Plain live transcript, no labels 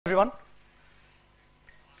everyone.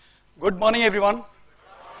 Good morning, everyone.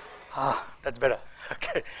 That's better.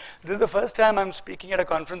 Okay. This is the first time I'm speaking at a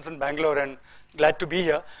conference in Bangalore and glad to be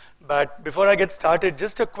here. But before I get started,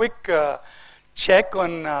 just a quick check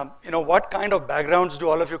on what kind of backgrounds do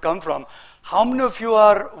all of you come from. How many of you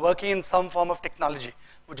are working in some form of technology?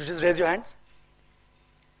 Would you just raise your hands?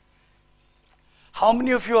 How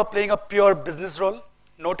many of you are playing a pure business role?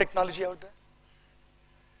 No technology out there?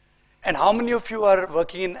 And how many of you are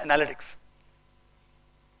working in analytics?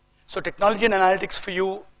 So technology and analytics for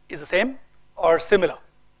you is the same or similar?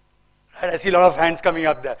 Right? I see a lot of hands coming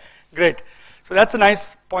up there. Great. So that's a nice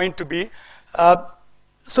point to be. I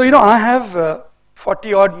have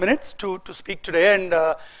 40 odd minutes to speak today, and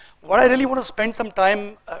what I really want to spend some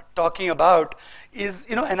time talking about is,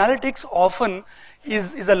 analytics often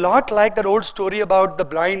is a lot like that old story about the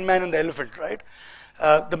blind man and the elephant, right?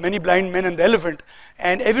 The many blind men and the elephant,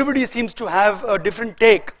 and everybody seems to have a different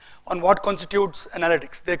take on what constitutes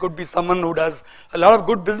analytics. There could be someone who does a lot of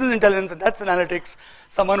good business intelligence, and that's analytics,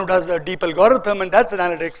 someone who does a deep algorithm, and that's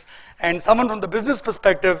analytics, and someone from the business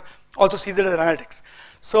perspective also sees it as analytics.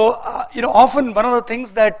 So, often one of the things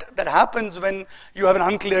that happens when you have an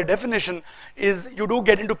unclear definition is you do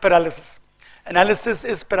get into paralysis. Analysis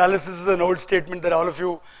is paralysis is an old statement that all of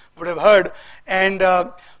you would have heard. And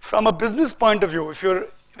from a business point of view, if you're,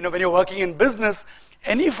 when you're working in business,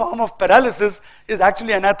 any form of paralysis is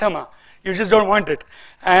actually anathema. You just don't want it.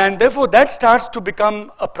 And therefore, that starts to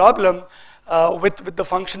become a problem with the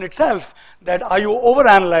function itself. That are you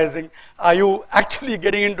overanalyzing? Are you actually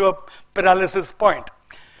getting into a paralysis point?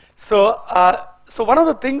 So one of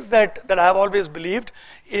the things that I've always believed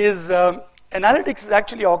is analytics is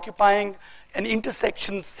actually occupying an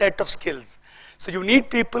intersection set of skills. So you need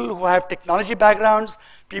people who have technology backgrounds,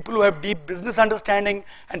 people who have deep business understanding,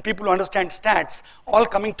 and people who understand stats, all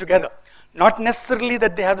coming together. Not necessarily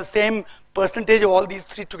that they have the same percentage of all these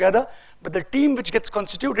three together, but the team which gets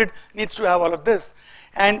constituted needs to have all of this.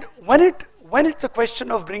 And when it's a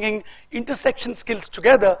question of bringing intersection skills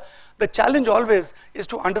together, the challenge always is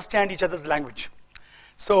to understand each other's language.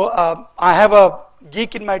 So I have a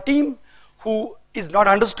geek in my team who is not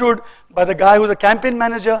understood by the guy who's a campaign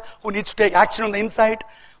manager who needs to take action on the insight,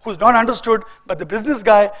 who's not understood by the business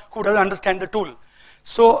guy who doesn't understand the tool.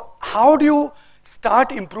 So how do you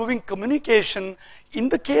start improving communication in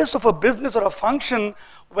the case of a business or a function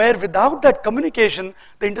where without that communication,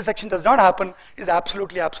 the intersection does not happen is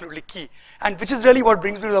absolutely key. And which is really what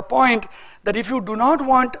brings me to the point that if you do not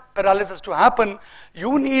want paralysis to happen,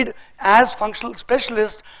 you need, as functional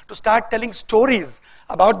specialists, to start telling stories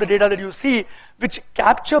about the data that you see, which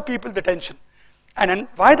capture people's attention. And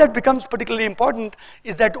why that becomes particularly important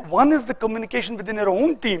is that one is the communication within your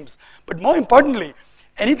own teams, but more importantly,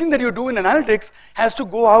 anything that you do in analytics has to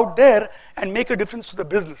go out there and make a difference to the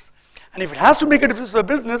business. And if it has to make a difference to the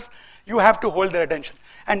business, you have to hold their attention.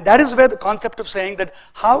 And that is where the concept of saying that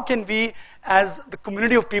how can we, as the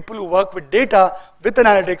community of people who work with data, with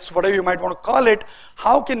analytics, whatever you might want to call it,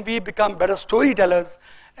 how can we become better storytellers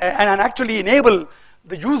and actually enable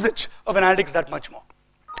the usage of analytics that much more.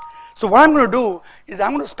 So what I'm going to do is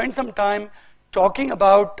I'm going to spend some time talking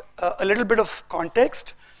about a little bit of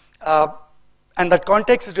context, and that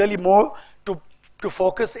context is really more to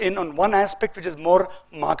focus in on one aspect, which is more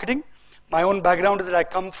marketing. My own background is that I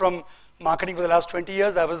come from marketing for the last 20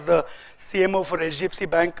 years. I was the CMO for HDFC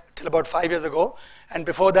Bank till about 5 years ago, and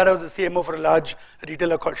before that I was the CMO for a large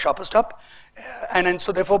retailer called Shoppers Stop. And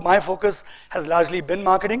so therefore my focus has largely been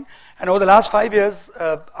marketing, and over the last 5 years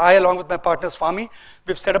I, along with my partner Swami,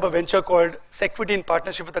 we've set up a venture called Sequity in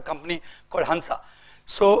partnership with a company called Hansa.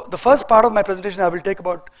 So the first part of my presentation, I will take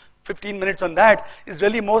about 15 minutes on that, is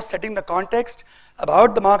really more setting the context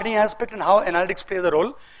about the marketing aspect and how analytics plays a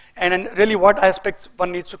role, and really what aspects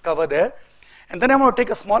one needs to cover there. And then I'm going to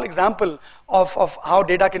take a small example of how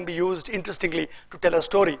data can be used interestingly to tell a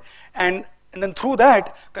story. And then through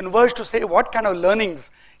that, converge to say what kind of learnings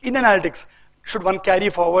in analytics should one carry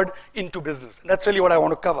forward into business. And that's really what I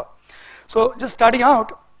want to cover. So just starting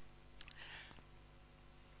out,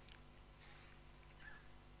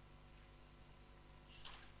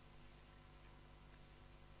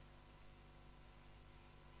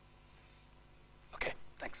 okay,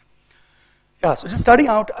 thanks. Yeah, so just starting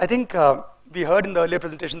out, I think we heard in the earlier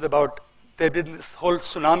presentations about there being this whole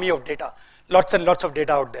tsunami of data, lots and lots of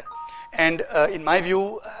data out there. And in my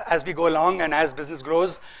view, as we go along and as business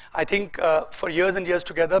grows, I think for years and years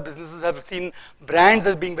together, businesses have seen brands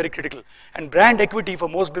as being very critical. And brand equity for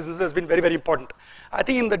most businesses has been very, very important. I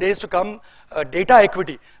think in the days to come, data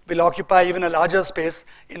equity will occupy even a larger space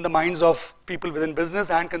in the minds of people within business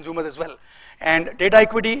and consumers as well. And data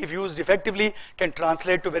equity, if used effectively, can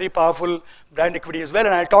translate to very powerful brand equity as well,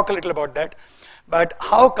 and I'll talk a little about that. But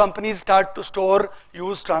how companies start to store,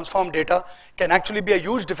 use, transform data can actually be a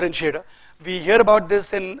huge differentiator. We hear about this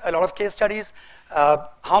in a lot of case studies.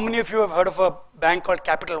 How many of you have heard of a bank called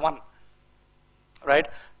Capital One? Right?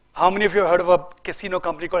 How many of you have heard of a casino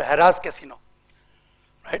company called Harrah's Casino?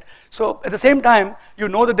 Right? So at the same time, you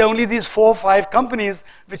know that there are only these 4 or 5 companies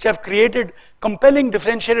which have created compelling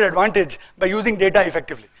differentiated advantage by using data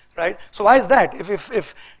effectively. Right? So why is that? If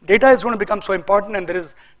data is going to become so important and there is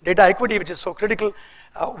data equity which is so critical,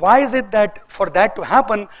 why is it that for that to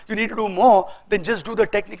happen, you need to do more than just do the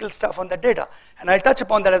technical stuff on that data? And I'll touch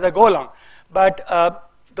upon that as I go along. But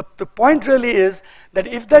the point really is that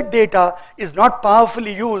if that data is not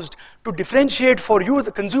powerfully used to differentiate for you as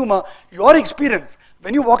a consumer, your experience,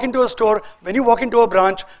 when you walk into a store, when you walk into a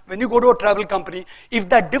branch, when you go to a travel company, if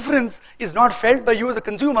that difference is not felt by you as a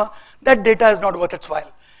consumer, that data is not worth its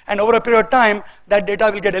while. And over a period of time, that data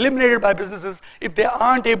will get eliminated by businesses if they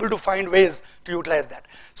aren't able to find ways to utilize that.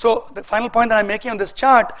 So the final point that I'm making on this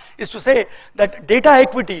chart is to say that data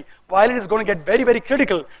equity, while it is going to get very, very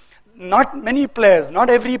critical, not many players, not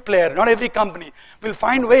every player, not every company will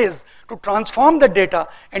find ways to transform the data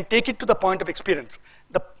and take it to the point of experience.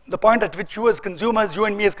 The point at which you as consumers, you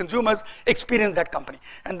and me as consumers, experience that company.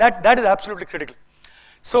 And that is absolutely critical.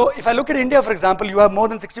 So if I look at India, for example, you have more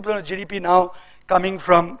than 60% of GDP now coming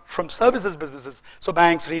from services businesses, so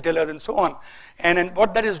banks, retailers, and so on. And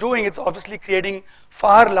what that is doing, it's obviously creating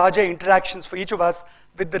far larger interactions for each of us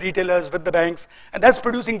with the retailers, with the banks, and that's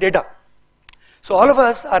producing data. So all of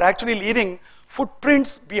us are actually leaving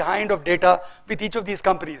footprints behind of data with each of these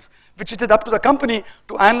companies, which it is up to the company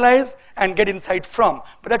to analyze and get insight from.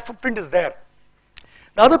 But that footprint is there.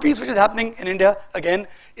 The other piece which is happening in India, again,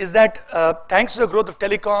 is that thanks to the growth of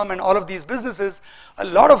telecom and all of these businesses, a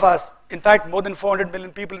lot of us, in fact, more than 400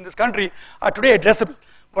 million people in this country, are today addressable.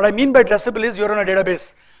 What I mean by addressable is you're on a database.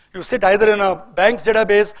 You sit either in a bank's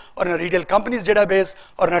database, or in a retail company's database,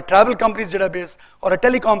 or in a travel company's database, or a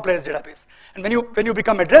telecom player's database. And when you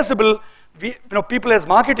become addressable, people as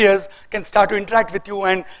marketeers can start to interact with you,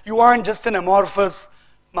 and you aren't just an amorphous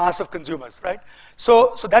mass of consumers, right?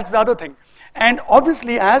 So that's the other thing. And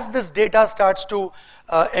obviously, as this data starts to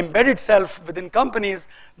embed itself within companies,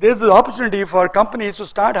 there's the opportunity for companies to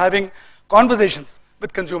start having conversations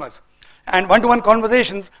with consumers, and one-to-one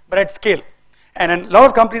conversations, but at scale. And a lot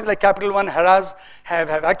of companies like Capital One, Harrah's have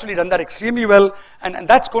actually done that extremely well, and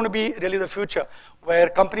that's going to be really the future, where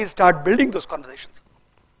companies start building those conversations.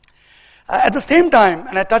 At the same time,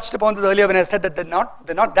 and I touched upon this earlier when I said that there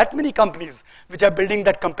are not that many companies which are building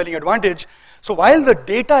that compelling advantage. So while the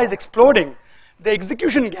data is exploding, the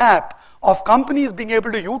execution gap of companies being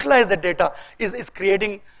able to utilize that data is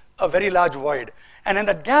creating a very large void. And then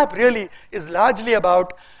that gap really is largely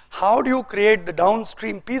about how do you create the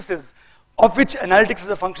downstream pieces, of which analytics as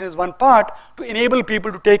a function is one part, to enable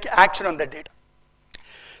people to take action on that data.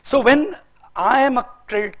 So when I am a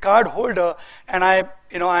credit card holder and I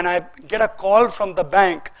get a call from the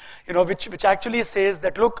bank, which actually says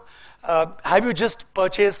that, look, have you just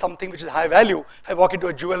purchased something which is high value? If I walk into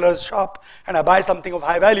a jeweler's shop and I buy something of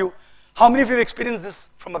high value, how many of you have experienced this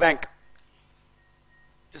from a bank?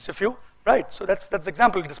 Just a few, right? So that's the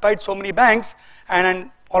example. Despite so many banks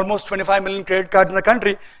and almost 25 million credit cards in the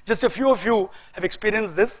country, just a few of you have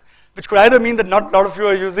experienced this, which could either mean that not a lot of you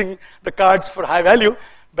are using the cards for high value,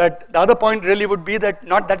 but the other point really would be that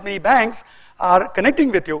not that many banks are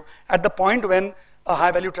connecting with you at the point when a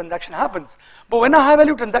high value transaction happens. But when a high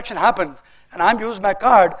value transaction happens and I'm used my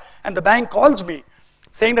card and the bank calls me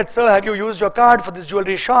saying that, sir, have you used your card for this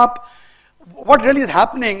jewelry shop? What really is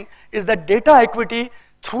happening is that data equity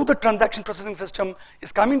through the transaction processing system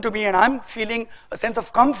is coming to me, and I'm feeling a sense of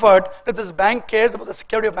comfort that this bank cares about the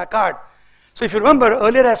security of my card. So if you remember,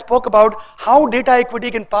 earlier I spoke about how data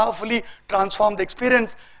equity can powerfully transform the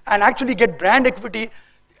experience and actually get brand equity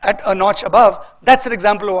at a notch above. That's an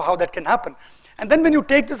example of how that can happen. And then when you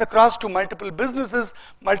take this across to multiple businesses,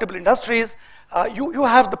 multiple industries, you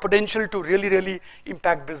have the potential to really, really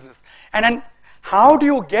impact business. And then how do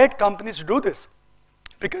you get companies to do this?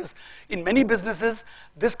 Because in many businesses,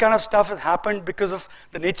 this kind of stuff has happened because of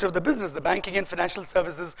the nature of the business. The banking and financial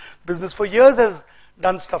services business for years has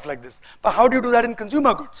done stuff like this. But how do you do that in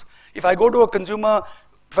consumer goods? If I go to a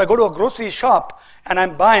grocery shop and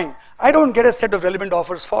I'm buying, I don't get a set of relevant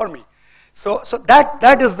offers for me. So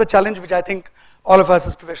that is the challenge which I think all of us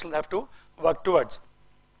as professionals have to work towards.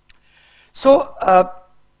 So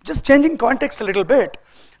just changing context a little bit,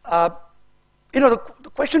 the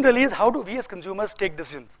question really is, how do we as consumers take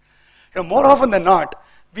decisions? More often than not,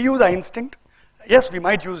 we use our instinct. Yes, we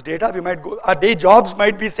might use data, we might go, our day jobs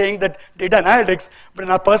might be saying that data analytics, but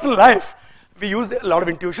in our personal life, we use a lot of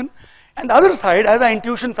intuition. And the other side, as our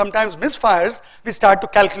intuition sometimes misfires, we start to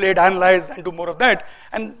calculate, analyze, and do more of that.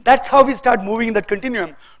 And that's how we start moving in that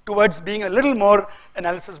continuum towards being a little more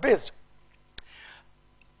analysis-based.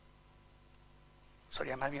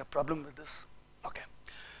 Sorry, I'm having a problem with this. Okay.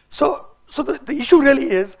 So the issue really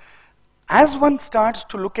is, as one starts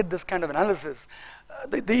to look at this kind of analysis,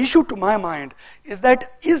 the issue to my mind is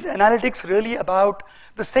that, is analytics really about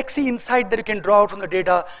the sexy insight that you can draw out from the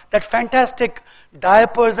data, that fantastic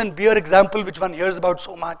diapers and beer example which one hears about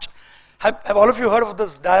so much? Have all of you heard of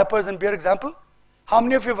this diapers and beer example? How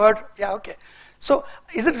many of you have heard? Yeah, okay. So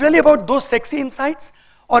is it really about those sexy insights,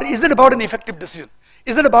 or is it about an effective decision?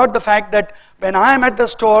 Is it about the fact that when I am at the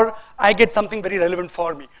store, I get something very relevant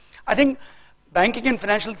for me? I think banking and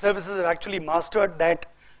financial services have actually mastered that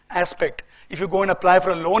aspect. If you go and apply for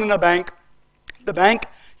a loan in a bank, the bank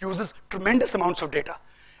uses tremendous amounts of data,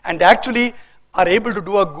 and they actually are able to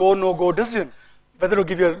do a go, no-go decision, whether to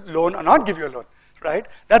give you a loan or not give you a loan, right?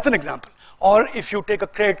 That's an example. Or if you take a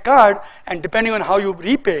credit card, and depending on how you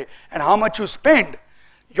repay and how much you spend,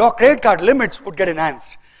 your credit card limits would get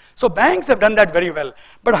enhanced. So banks have done that very well.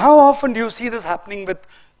 But how often do you see this happening with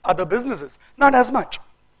other businesses? Not as much,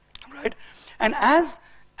 right? And as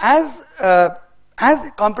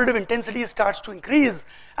competitive intensity starts to increase,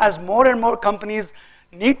 as more and more companies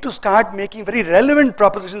need to start making very relevant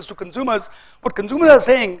propositions to consumers, what consumers are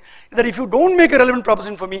saying is that if you don't make a relevant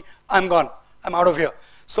proposition for me, I'm gone, I'm out of here.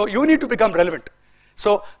 So you need to become relevant.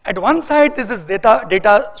 So at one side, this is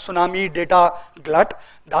data tsunami, data glut.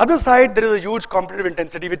 The other side, there is a huge competitive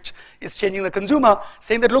intensity which is changing the consumer,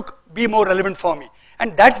 saying that, look, be more relevant for me.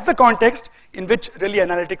 And that's the context in which really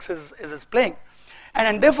analytics is playing.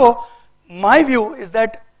 And therefore, my view is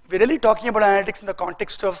that we're really talking about analytics in the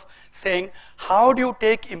context of saying, how do you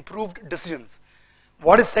take improved decisions?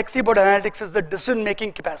 What is sexy about analytics is the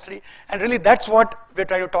decision-making capacity, and really that's what we're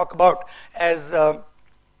trying to talk about as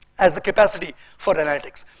the capacity for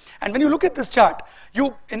analytics. And when you look at this chart,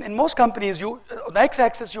 in most companies, on the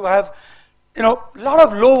x-axis you have a lot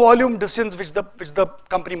of low-volume decisions which the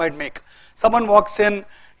company might make. Someone walks in,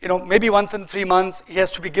 maybe once in 3 months, he has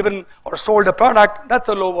to be given or sold a product. That's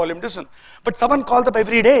a low-volume decision. But someone calls up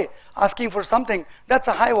every day asking for something. That's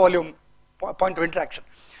a high-volume point of interaction.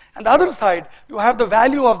 And the other side, you have the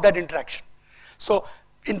value of that interaction. So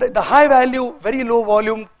in the high-value, very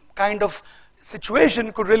low-volume kind of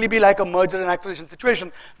situation could really be like a merger and acquisition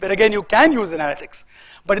situation, where again you can use analytics.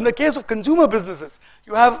 But in the case of consumer businesses,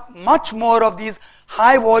 you have much more of these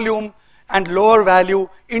high-volume and lower-value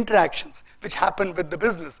interactions which happen with the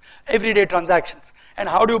business, everyday transactions. And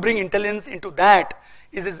how do you bring intelligence into that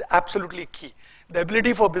is absolutely key. The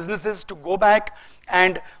ability for businesses to go back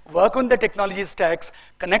and work on the technology stacks,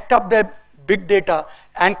 connect up their big data,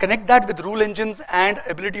 and connect that with rule engines and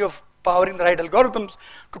ability of powering the right algorithms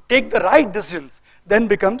to take the right decisions, then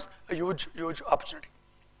becomes a huge, huge opportunity.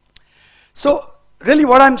 So really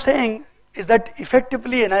what I'm saying is that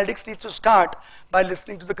effectively analytics needs to start by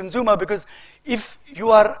listening to the consumer, because if you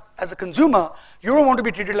are, as a consumer, you don't want to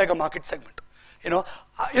be treated like a market segment.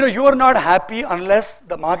 You are not happy unless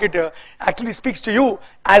the marketer actually speaks to you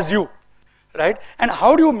as you, right? And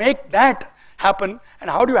how do you make that happen, and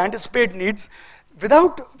how do you anticipate needs?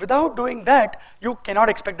 Without doing that, you cannot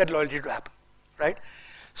expect that loyalty to happen, right?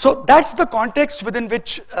 So that's the context within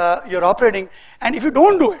which you're operating, and if you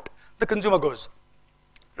don't do it, the consumer goes,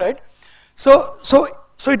 right? So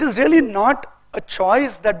it is really not a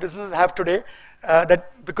choice that businesses have today,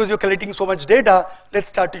 that because you're collecting so much data, let's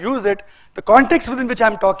start to use it. The context within which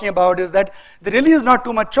I'm talking about is that there really is not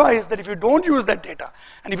too much choice, that if you don't use that data,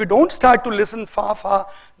 and if you don't start to listen far, far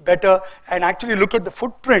better, and actually look at the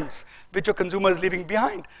footprints which your consumer is leaving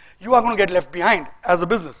behind, you are going to get left behind as a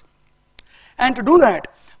business. And to do that,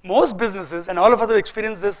 most businesses, and all of us have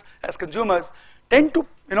experienced this as consumers, tend to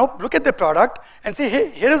look at the product and say, hey,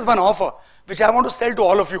 here is one offer which I want to sell to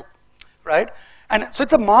all of you, right? And so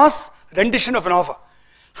it's a mass rendition of an offer.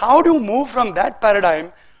 How do you move from that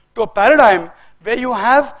paradigm to a paradigm where you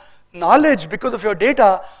have knowledge because of your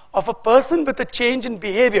data of a person with a change in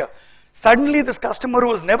behavior? Suddenly this customer who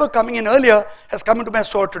was never coming in earlier has come into my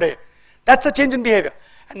store today. That's a change in behavior.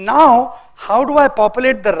 And now, how do I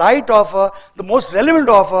populate the right offer, the most relevant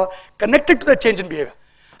offer, connected to that change in behavior?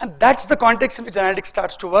 And that's the context in which analytics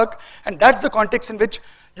starts to work, and that's the context in which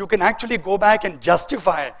you can actually go back and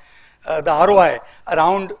justify the ROI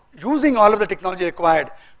around using all of the technology required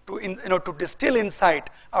to distill insight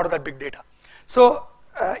out of that big data. So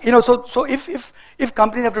if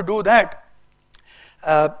companies have to do that,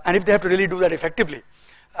 and if they have to really do that effectively,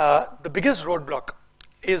 the biggest roadblock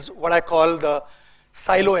is what I call the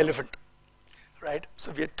silo elephant, right?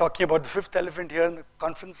 So we're talking about the fifth elephant here in the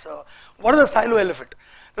conference. What is the silo elephant?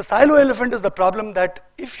 The silo elephant is the problem that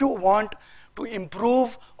if you want to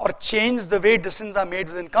improve or change the way decisions are made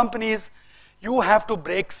within companies, you have to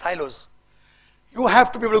break silos. You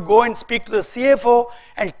have to be able to go and speak to the CFO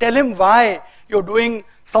and tell him why you're doing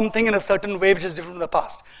something in a certain way which is different from the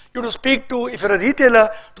past. You have to speak to, if you're a retailer,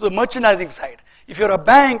 to the merchandising side. If you're a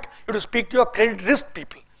bank, you have to speak to your credit risk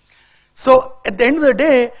people. So at the end of the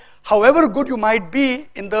day, however good you might be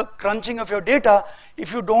in the crunching of your data,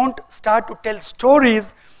 if you don't start to tell stories,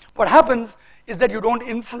 what happens is that you don't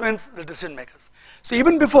influence the decision makers. So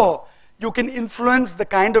even before you can influence the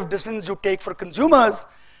kind of decisions you take for consumers,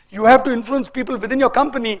 you have to influence people within your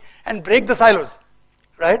company and break the silos,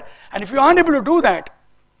 right? And if you aren't able to do that,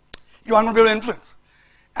 you aren't going to be able to influence.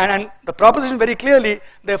 And the proposition very clearly,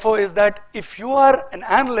 therefore, is that if you are an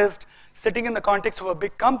analyst sitting in the context of a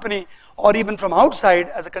big company, or even from outside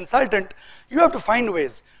as a consultant, you have to find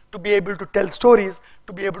ways to be able to tell stories,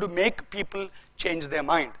 to be able to make people change their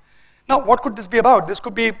mind. Now, what could this be about? This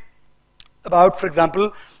could be about, for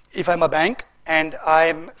example, if I'm a bank and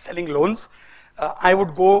I'm selling loans, I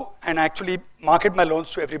would go and actually market my loans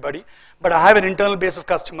to everybody, but I have an internal base of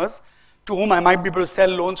customers to whom I might be able to sell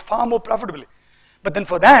loans far more profitably. But then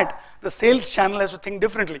for that, the sales channel has to think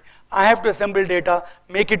differently. I have to assemble data,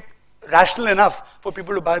 make it rational enough for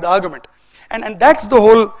people to buy the argument. And that's the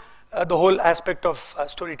whole aspect of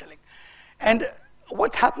storytelling. And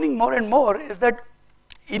what's happening more and more is that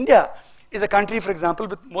India is a country, for example,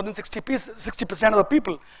 with more than 60% of the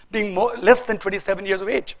people being less than 27 years of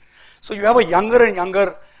age. So you have a younger and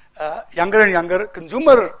younger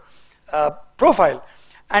consumer profile.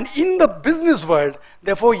 And in the business world,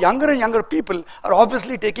 therefore, younger and younger people are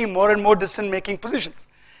obviously taking more and more decision-making positions.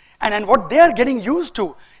 And what they are getting used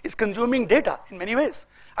to is consuming data in many ways.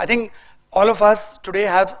 I think all of us today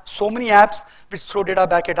have so many apps which throw data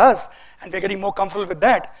back at us, and we're getting more comfortable with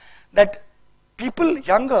that, that people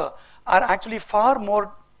younger are actually far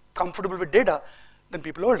more comfortable with data than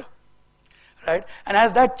people older, right? And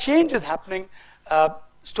as that change is happening,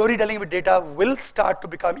 storytelling with data will start to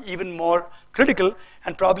become even more critical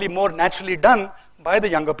and probably more naturally done by the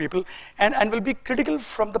younger people, and will be critical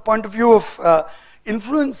from the point of view of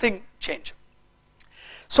influencing change.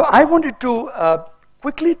 So I wanted to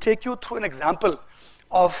quickly take you through an example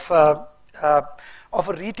of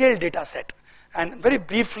a retail data set, and very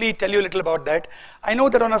briefly tell you a little about that. I know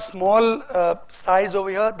that on a small size over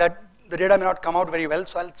here that the data may not come out very well,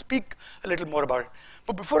 so I'll speak a little more about it.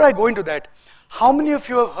 But before I go into that, how many of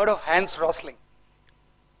you have heard of Hans Rosling?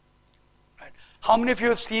 Right. How many of you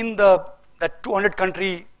have seen that 200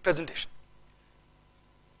 country presentation?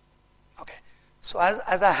 Okay. So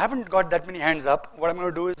as I haven't got that many hands up, what I'm going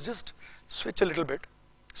to do is just switch a little bit.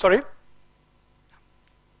 Sorry?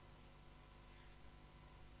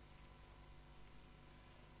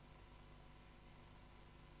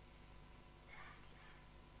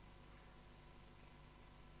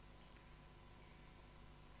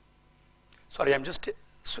 Sorry, I'm just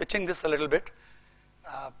switching this a little bit.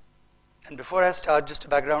 And before I start, just a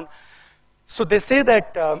background. So they say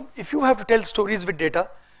that if you have to tell stories with data,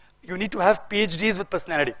 you need to have PhDs with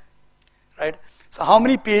personality, right? So how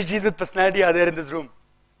many PhDs with personality are there in this room?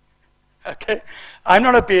 Okay, I'm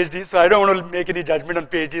not a PhD, so I don't want to make any judgment on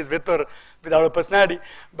PhDs with or without a personality.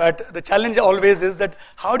 But the challenge always is that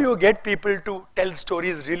how do you get people to tell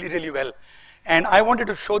stories really, really well? And I wanted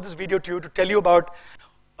to show this video to you to tell you about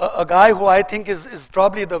a guy who I think is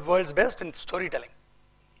probably the world's best in storytelling.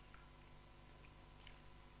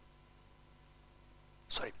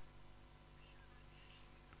 Sorry.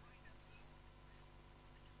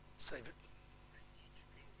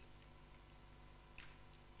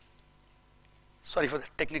 Sorry for the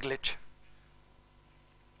technical glitch.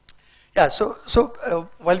 Yeah, so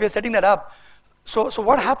while we are setting that up, so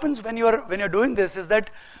what happens when you're doing this is that,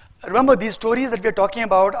 remember, these stories that we are talking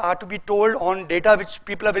about are to be told on data which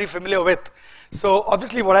people are very familiar with. So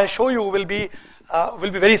obviously what I show you will be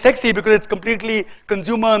very sexy because it's completely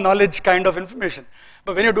consumer knowledge kind of information.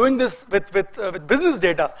 But when you're doing this with business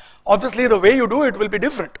data, obviously the way you do it will be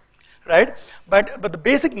different, right? But the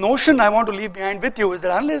basic notion I want to leave behind with you is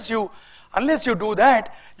that unless you do that,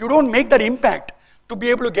 you don't make that impact to be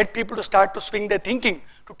able to get people to start to swing their thinking,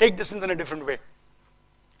 to take decisions in a different way.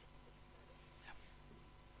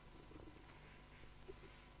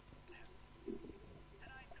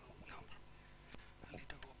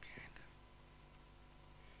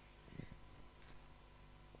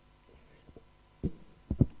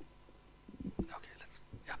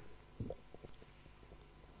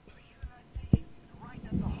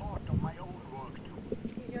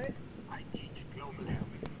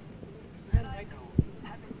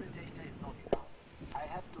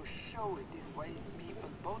 show it in ways people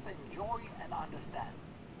both enjoy and understand.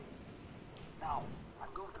 Now,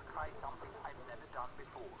 I'm going to try something I've never done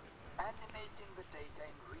before. Animating the data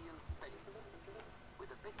in real space, with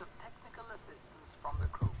a bit of technical assistance from the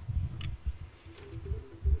crew.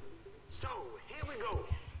 So, here we go.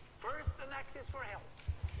 First, an axis for health.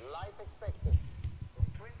 Life expectancy. From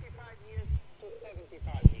 25 years to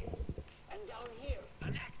 75 years. And down here,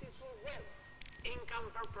 an axis for wealth.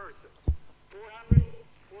 Income per person. 400,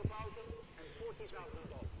 4,000, and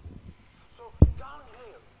 $40,000. So, down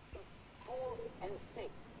here is poor and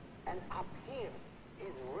sick. And up here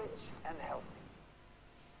is rich and healthy.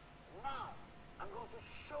 Now, I'm going to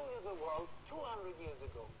show you the world 200 years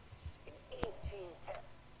ago, in 1810.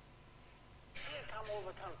 Here come all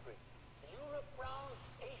the countries. Europe brown,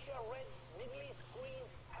 Asia red, Middle East green,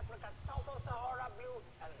 Africa south of Sahara blue,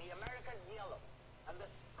 and the Americas yellow. And the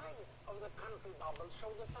size of the country bubble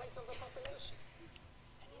showed the size of the population.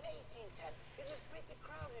 And in 1810, it was pretty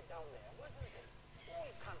crowded down there, wasn't it? All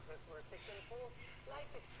countries were sick and poor. Life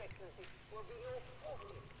expectancy were below 40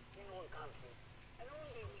 in all countries. And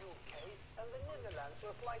only UK and the Netherlands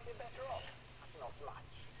were slightly better off, but not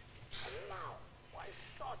much. And now, why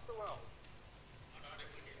start the world?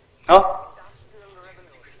 No? Industrial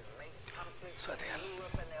revolution makes countries So I think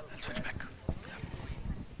Europe and I'll switch elsewhere. back.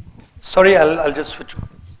 Sorry, I'll just switch.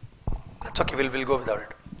 That's okay, we'll go without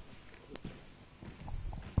it.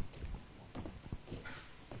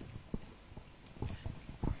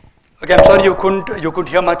 Okay, I'm sorry you couldn't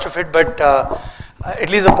hear much of it, but at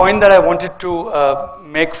least the point that I wanted to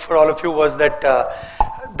make for all of you was that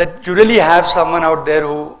that you really have someone out there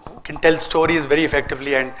who can tell stories very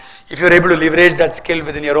effectively, and if you're able to leverage that skill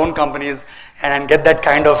within your own companies and get that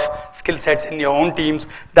kind of skill sets in your own teams,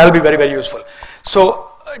 that'll be very, very useful. So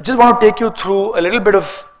I just want to take you through a little bit of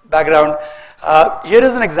background. Here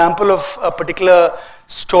is an example of a particular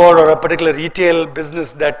store or a particular retail business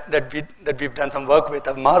that we've done some work with.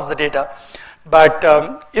 I've masked the data, but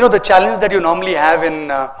you know, the challenge that you normally have in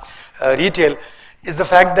retail is the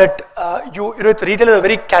fact that retail is a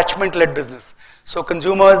very catchment-led business. So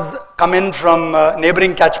consumers come in from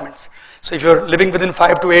neighboring catchments. So if you're living within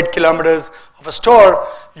 5 to 8 kilometers of a store,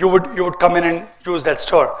 you would come in and use that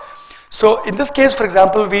store. So in this case, for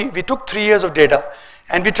example, we took 3 years of data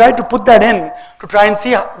and we tried to put that in to try and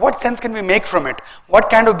see what sense can we make from it, what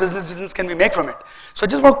kind of business decisions can we make from it. So I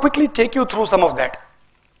just want to quickly take you through some of that.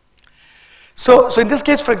 So in this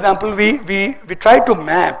case, for example, we tried to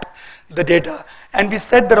map the data, and we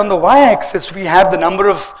said that on the y-axis we have the number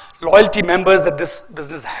of loyalty members that this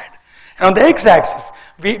business had, and on the x-axis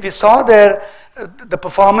we saw the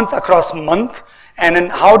performance across month, and then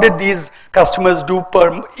how did these customers do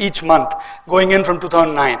per each month going in from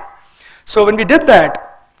 2009. So when we did that,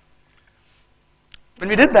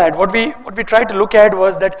 what we tried to look at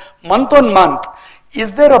was that month on month,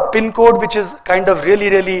 is there a pin code which is kind of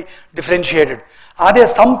really differentiated? Are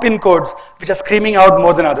there some pin codes which are screaming out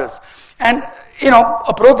more than others? And you know,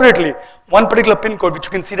 appropriately, one particular pin code which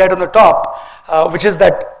you can see right on the top, which is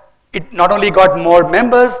that it not only got more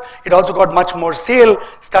members, it also got much more sale,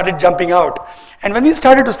 started jumping out. And when we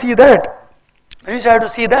started to see that,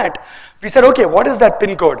 we said, okay, what is that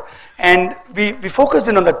pin code? And we focused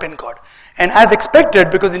in on that pin code. And as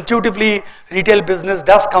expected, because intuitively retail business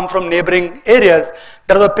does come from neighboring areas,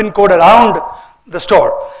 there was a pin code around the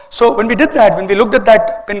store. So when we did that, when we looked at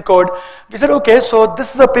that pin code, we said, okay, so this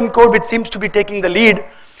is a pin code which seems to be taking the lead.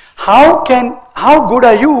 How good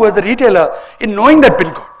are you as a retailer in knowing that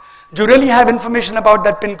pin code? Do you really have information about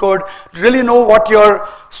that pin code? Do you really know what your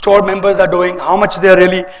store members are doing? How much they are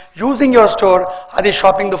really using your store? Are they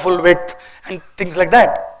shopping the full width? And things like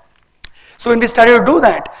that. So when we started to do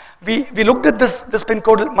that, we looked at this pin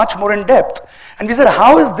code much more in depth. And we said,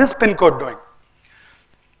 how is this pin code doing?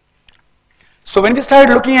 So when we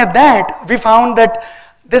started looking at that, we found that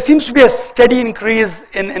there seems to be a steady increase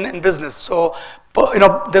in business. So you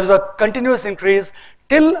know, there was a continuous increase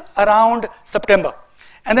till around September.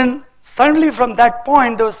 And then suddenly from that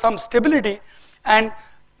point, there was some stability and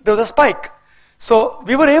there was a spike. So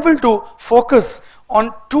we were able to focus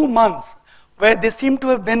on 2 months where there seemed to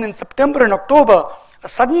have been in September and October a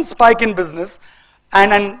sudden spike in business,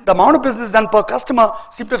 and the amount of business done per customer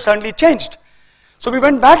seemed to have suddenly changed. So we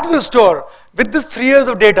went back to the store with this 3 years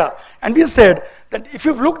of data, and we said that if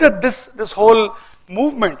you've looked at this whole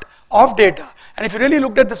movement of data, and if you really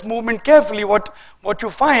looked at this movement carefully, what you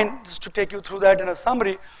find, just to take you through that in a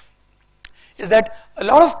summary, is that a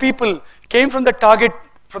lot of people came from the target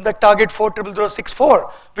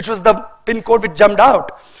 40064, which was the pin code which jumped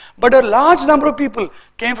out. But a large number of people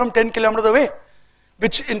came from 10 kilometers away.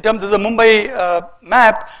 which in terms of the Mumbai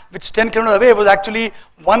map, which 10 kilometers away, was actually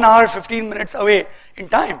 1 hour 15 minutes away in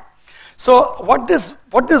time. So what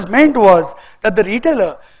this meant was that the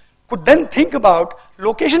retailer could then think about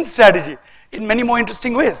location strategy in many more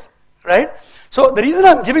interesting ways, right? So the reason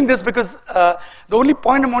I'm giving this, because the only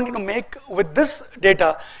point I'm wanting to make with this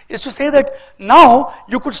data is to say that now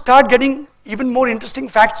you could start getting even more interesting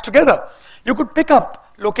facts together. You could pick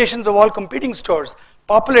up locations of all competing stores,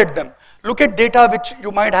 populate them, look at data which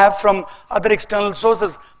you might have from other external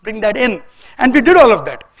sources, bring that in. And we did all of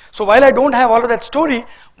that. So while I don't have all of that story,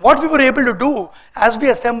 what we were able to do as we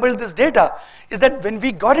assembled this data is that when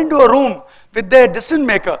we got into a room with their decision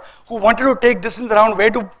maker who wanted to take decisions around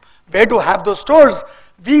where to have those stores,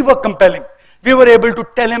 we were compelling. We were able to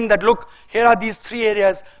tell him that, look, here are these 3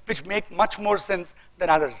 areas which make much more sense than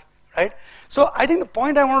others, right? So I think the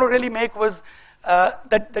point I want to really make was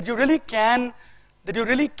that you really can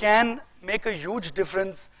make a huge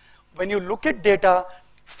difference when you look at data,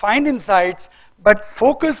 find insights, but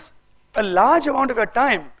focus a large amount of your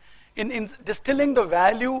time in distilling the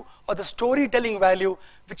value or the storytelling value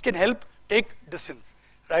which can help take decisions,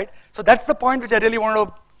 right? So that's the point which I really want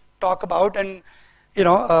to talk about. And you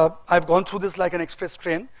know, I've gone through this like an express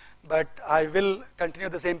train, but I will continue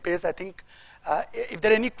the same pace. I think if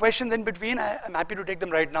there are any questions in between, I'm happy to take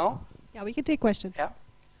them right now. Yeah, we can take questions. Yeah.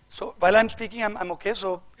 So while I'm speaking, I'm okay.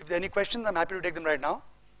 So if there are any questions, I'm happy to take them right now.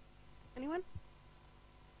 Anyone?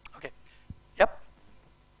 Okay. Yep.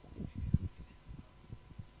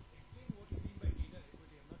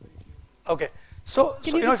 Okay. So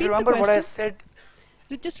you know, if you remember what I said.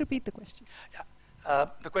 Just repeat the question. Yeah.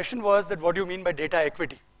 The question was that what do you mean by data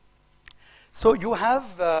equity? So you have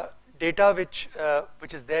data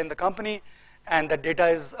which is there in the company, and that data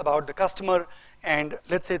is about the customer, and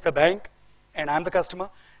let's say it's a bank, and I'm the customer,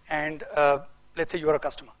 and let's say you're a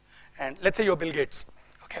customer, and let's say you're Bill Gates.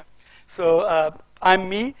 Okay. So I'm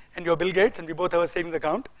me, and you're Bill Gates, and we both have a savings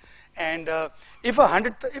account. And if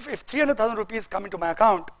 300,000 rupees come into my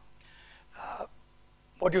account,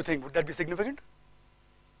 what do you think? Would that be significant?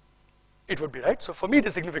 It would be, right? So for me, it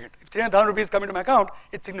is significant. If 300,000 rupees come into my account,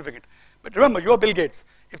 it's significant. But remember, you're Bill Gates.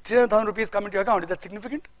 If 300,000 rupees come into your account, is that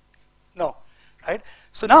significant? No, right?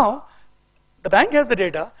 So now, the bank has the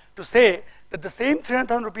data to say that the same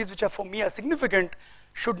 300,000 rupees which are for me are significant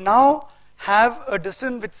should now have a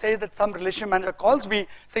decision which says that some relationship manager calls me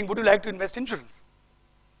saying, would you like to invest insurance?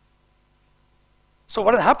 So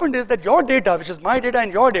what has happened is that your data, which is my data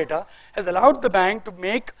and your data, has allowed the bank to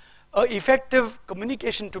make effective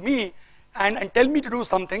communication to me and tell me to do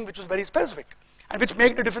something which was very specific and which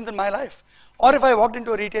made a difference in my life. Or if I walked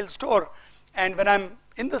into a retail store, and when I'm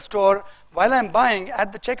in the store, while I'm buying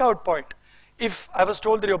at the checkout point, if I was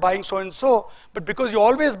told that you're buying so-and-so, but because you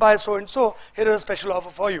always buy so-and-so, here is a special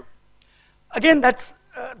offer for you. Again,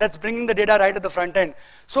 that's bringing the data right at the front end.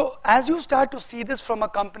 So as you start to see this from a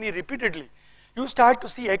company repeatedly, you start to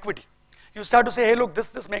see equity. You start to say, hey, look, this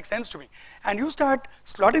makes sense to me. And you start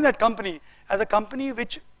slotting that company as a company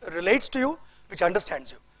which relates to you, which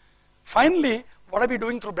understands you. Finally, what are we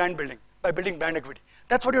doing through brand building? By building brand equity.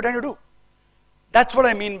 That's what you're trying to do. That's what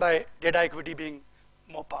I mean by data equity being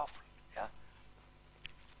more powerful. Yeah.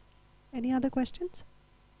 Any other questions?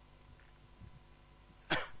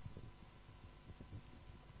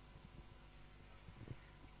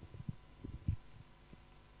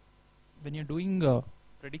 When you're doing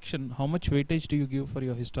prediction, how much weightage do you give for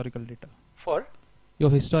your historical data? For?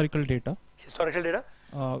 Your historical data. Historical data?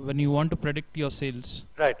 When you want to predict your sales.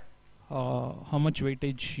 Right. How much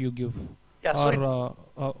weightage you give? Yeah, or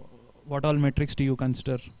what all metrics do you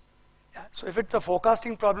consider? Yeah, so if it's a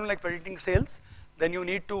forecasting problem like predicting sales, then you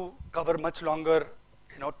need to cover much longer,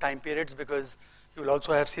 time periods, because you will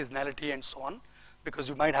also have seasonality and so on, because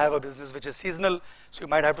you might have a business which is seasonal, so you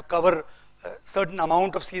might have to cover a certain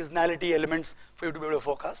amount of seasonality elements for you to be able to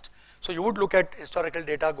forecast. So you would look at historical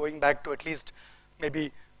data going back to at least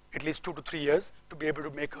 2 to 3 years to be able to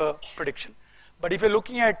make a prediction. But if you're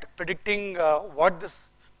looking at predicting what this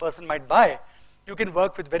person might buy, you can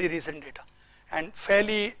work with very recent data, and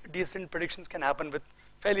fairly decent predictions can happen with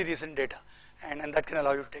fairly recent data, and that can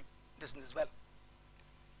allow you to take decisions as well.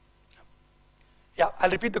 Yeah, I'll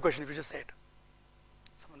repeat the question if you just say it.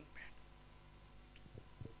 Someone.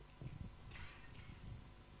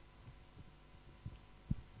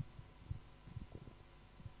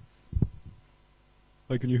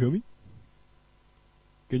 Hi, can you hear me?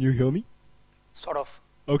 Can you hear me? Sort of.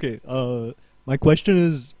 Okay. My question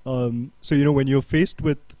is, so when you're faced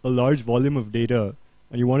with a large volume of data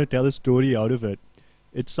and you want to tell a story out of it,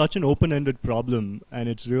 it's such an open-ended problem, and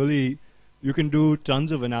it's really you can do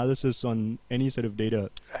tons of analysis on any set of data.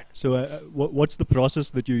 Right. So what's the process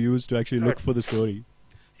that you use to actually look Right. for the story?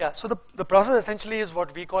 Yeah, so the process essentially is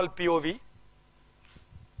what we call POV.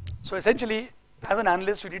 So essentially, as an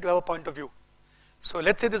analyst, you need to have a point of view. So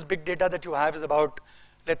let's say this big data that you have is about,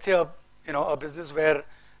 let's say a business where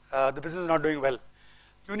the business is not doing well.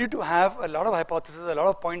 You need to have a lot of hypotheses, a lot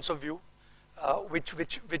of points of view, which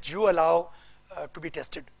you allow to be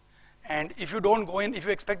tested. And if you don't go in, if you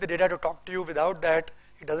expect the data to talk to you without that,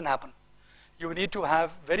 it doesn't happen. You need to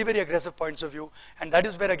have very, very aggressive points of view, and that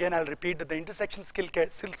is where, again, I'll repeat that the intersection skill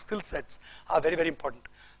sets are very, very important,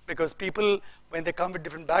 because people, when they come with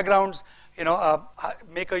different backgrounds,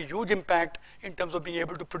 make a huge impact in terms of being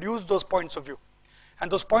able to produce those points of view.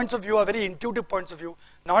 And those points of view are very intuitive points of view,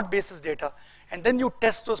 not basis data, and then you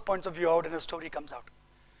test those points of view out and a story comes out.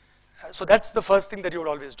 So that's the first thing that you would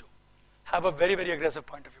always do. Have a very, very aggressive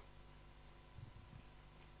point of view.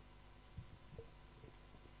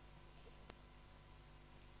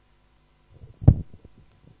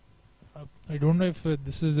 I don't know if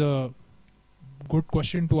this is a good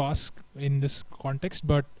question to ask in this context,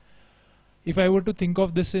 but if I were to think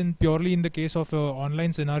of this in purely in the case of an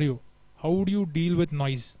online scenario, how would you deal with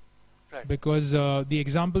noise? Right. Because the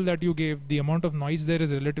example that you gave, the amount of noise there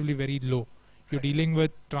is relatively very low. You're dealing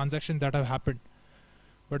with transactions that have happened.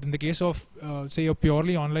 But in the case of, say, a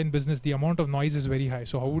purely online business, the amount of noise is very high.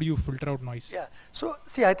 So how would you filter out noise? Yeah. So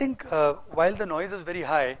see, I think while the noise is very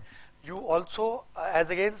high, you also, as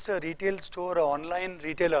against a retail store, or online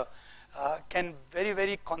retailer, can very,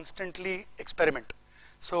 very constantly experiment.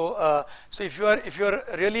 So, so if you are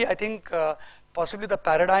really, I think possibly the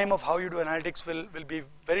paradigm of how you do analytics will be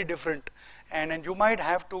very different, and you might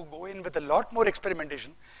have to go in with a lot more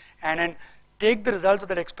experimentation, and then take the results of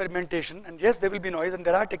that experimentation. And yes, there will be noise, and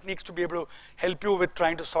there are techniques to be able to help you with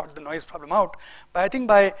trying to sort the noise problem out. But I think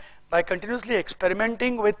by continuously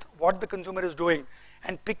experimenting with what the consumer is doing,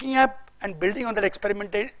 and picking up and building on that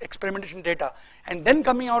experimentation data, and then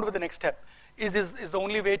coming out with the next step, is the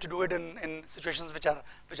only way to do it in situations which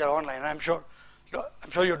are online. And I'm sure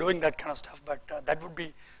you're doing that kind of stuff, but that would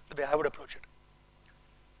be the way I would approach it.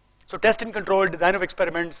 So test and control, design of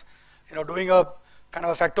experiments, doing a kind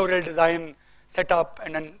of a factorial design setup,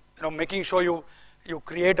 and then making sure you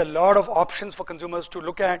create a lot of options for consumers to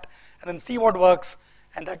look at, and then see what works,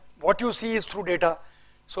 and that what you see is through data.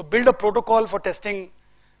 So build a protocol for testing,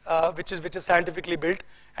 which is scientifically built,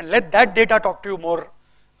 and let that data talk to you more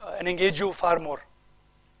and engage you far more.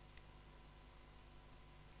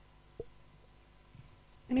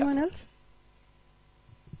 Anyone else?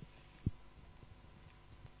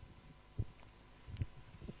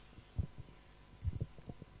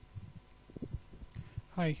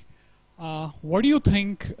 Hi. What do you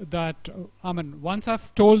think that, once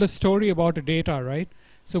I've told a story about a data, right?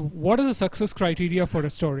 So what are the success criteria for a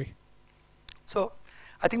story? So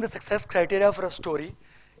I think the success criteria for a story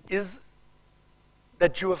is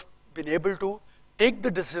that you have been able to take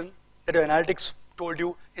the decision that your analytics told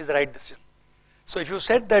you is the right decision. So if you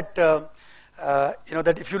said that,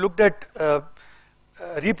 that if you looked at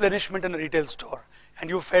replenishment in a retail store, and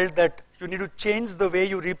you felt that you need to change the way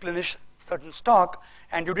you replenish certain stock,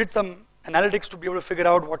 and you did some analytics to be able to figure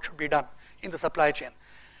out what should be done in the supply chain.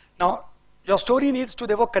 Now, your story needs to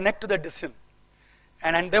therefore connect to that decision.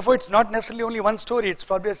 And therefore, it's not necessarily only one story, it's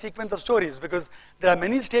probably a sequence of stories, because there are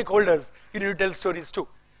many stakeholders you need to tell stories to,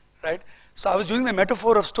 right? So I was using the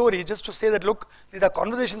metaphor of story just to say that, look, these are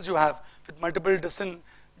conversations you have with multiple decision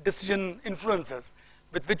influencers,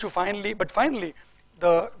 with which you finally,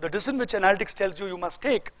 the decision which analytics tells you must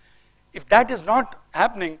take, if that is not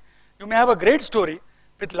happening, you may have a great story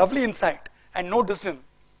with lovely insight and no decision.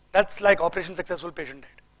 That's like Operation Successful, Patient Dead.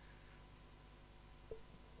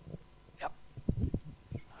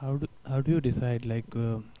 How do you decide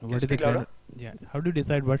what is the how do you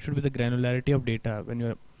decide what should be the granularity of data when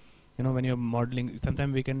you're when you're modeling?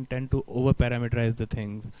 Sometimes we can tend to over parameterize the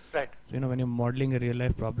things. Right. So when you're modeling a real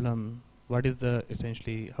life problem, what is the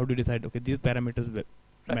essentially, how do you decide, okay, these parameters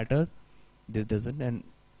matters, this doesn't, and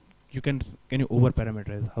can you over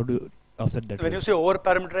parameterize? How do you offset that? When you say over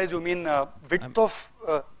parameterize, you mean width of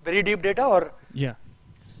very deep data, or? Yeah.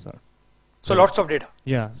 So lots of data.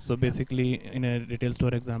 Yeah. So basically, in a retail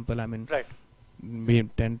store example, right. We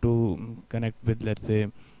tend to connect with, let's say,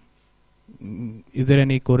 is there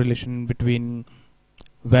any correlation between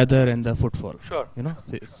weather and the footfall? Sure.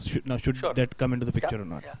 Should sure. that come into the picture or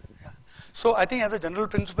not? Yeah. So I think as a general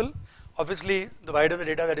principle, obviously the wider the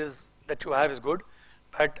data that you have is good.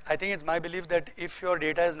 But I think it's my belief that if your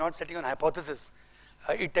data is not setting on hypothesis,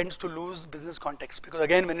 it tends to lose business context. Because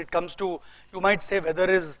again, when it comes to, you might say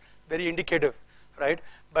weather is very indicative, right?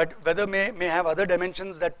 But weather may have other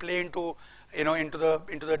dimensions that play into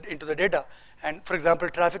into the data. And for example,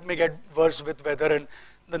 traffic may get worse with weather, and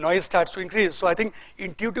the noise starts to increase. So I think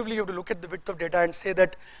intuitively you have to look at the width of data and say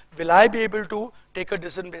that, will I be able to take a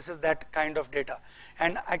decision basis that kind of data,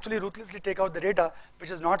 and actually ruthlessly take out the data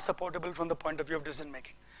which is not supportable from the point of view of decision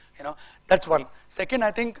making. That's one. Second,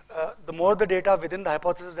 I think the more the data within the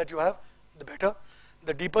hypothesis that you have, the better.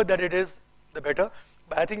 The deeper that it is, the better.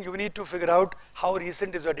 But I think you need to figure out how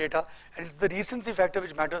recent is your data, and it's the recency factor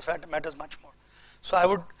which matters much more. So I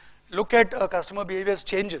would look at customer behavior's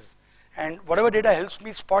changes, and whatever data helps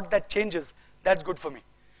me spot that changes, that's good for me.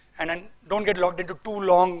 And then don't get locked into too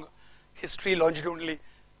long history longitudinally.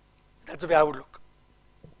 That's the way I would look.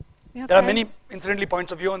 There are many, incidentally,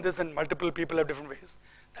 points of view on this, and multiple people have different ways.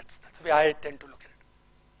 That's the way I tend to look at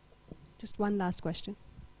it. Just one last question.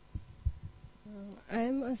 I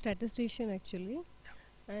am a statistician actually,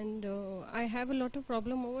 and I have a lot of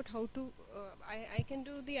problem about how to, I can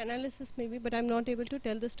do the analysis maybe, but I'm not able to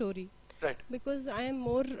tell the story. Right. Because I am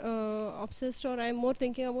more obsessed, or I am more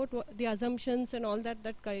thinking about the assumptions and all that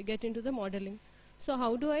get into the modeling. So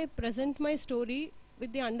how do I present my story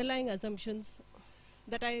with the underlying assumptions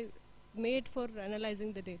that I made for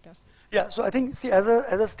analyzing the data? Yeah, so I think, see, as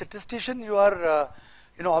a statistician, you are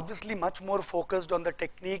obviously much more focused on the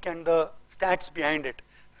technique and the stats behind it,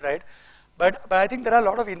 right? But I think there are a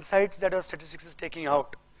lot of insights that a statistics is taking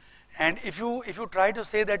out. And if you try to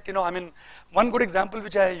say that, I mean, one good example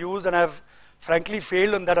which I use, and I've frankly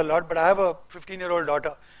failed on that a lot, but I have a 15-year-old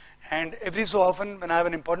daughter, and every so often when I have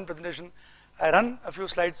an important presentation, I run a few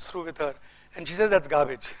slides through with her, and she says, that's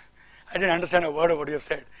garbage. I didn't understand a word of what you have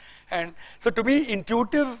said. And so to me,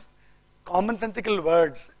 intuitive, commonsensical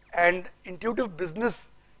words and intuitive business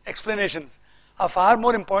explanations are far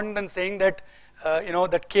more important than saying that,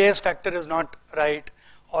 that KS factor is not right,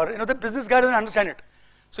 or, the business guy doesn't understand it.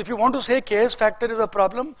 So if you want to say KS factor is a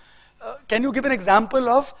problem, can you give an example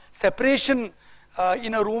of separation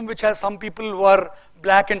in a room which has some people who are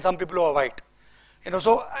black and some people who are white?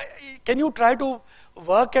 So can you try to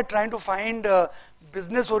work at trying to find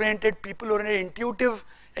business-oriented, people-oriented, intuitive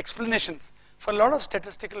explanations for a lot of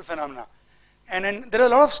statistical phenomena? And then there are a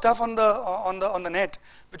lot of stuff on the net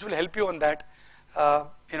which will help you on that,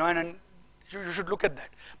 and you should look at that.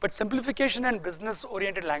 But simplification and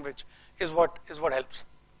business-oriented language is what helps.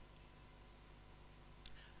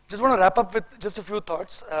 Just want to wrap up with just a few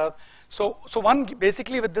thoughts. So one,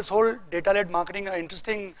 basically, with this whole data-led marketing, an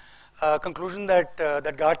interesting conclusion that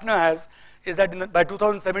Gartner has is that by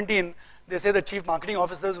 2017, they say the chief marketing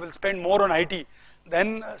officers will spend more on IT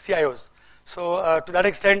than CIOs. So to that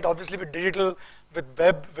extent, obviously with digital, with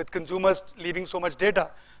web, with consumers leaving so much data,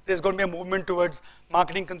 there's going to be a movement towards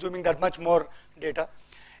marketing consuming that much more data.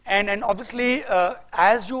 And obviously,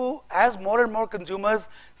 as more and more consumers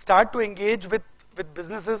start to engage with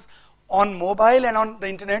businesses on mobile and on the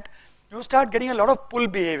internet, you start getting a lot of pull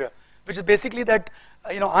behavior, which is basically that,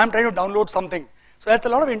 I'm trying to download something. So that's a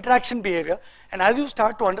lot of interaction behavior. And as you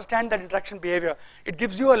start to understand that interaction behavior, it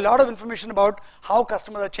gives you a lot of information about how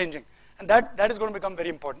customers are changing. And that is going to become very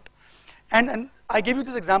important. And I gave you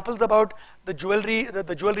these examples about the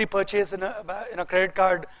jewelry purchase in a credit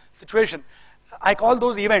card situation. I call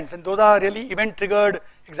those events, and those are really event-triggered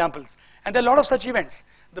examples. And there are a lot of such events.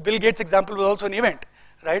 The Bill Gates example was also an event,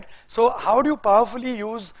 right? So how do you powerfully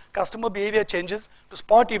use customer behavior changes to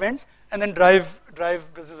spot events and then drive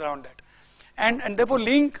business around that? And therefore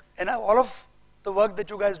link, and all of the work that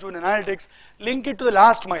you guys do in analytics, link it to the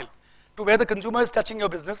last mile, to where the consumer is touching your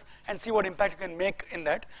business, and see what impact you can make in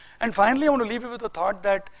that. And finally, I want to leave you with the thought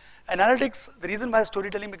that analytics, the reason why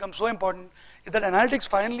storytelling becomes so important is that analytics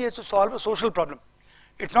finally has to solve a social problem.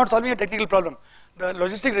 It's not solving a technical problem. The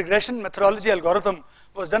logistic regression methodology algorithm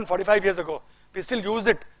was done 45 years ago. We still use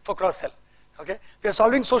it for cross-sell. Okay? We are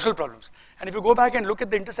solving social problems. And if you go back and look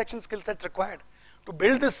at the intersection skill sets required to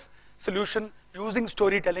build this solution using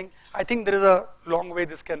storytelling, I think there is a long way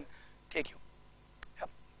this can take you. Yep.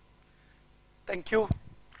 Thank you.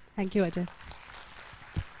 Thank you, Ajay.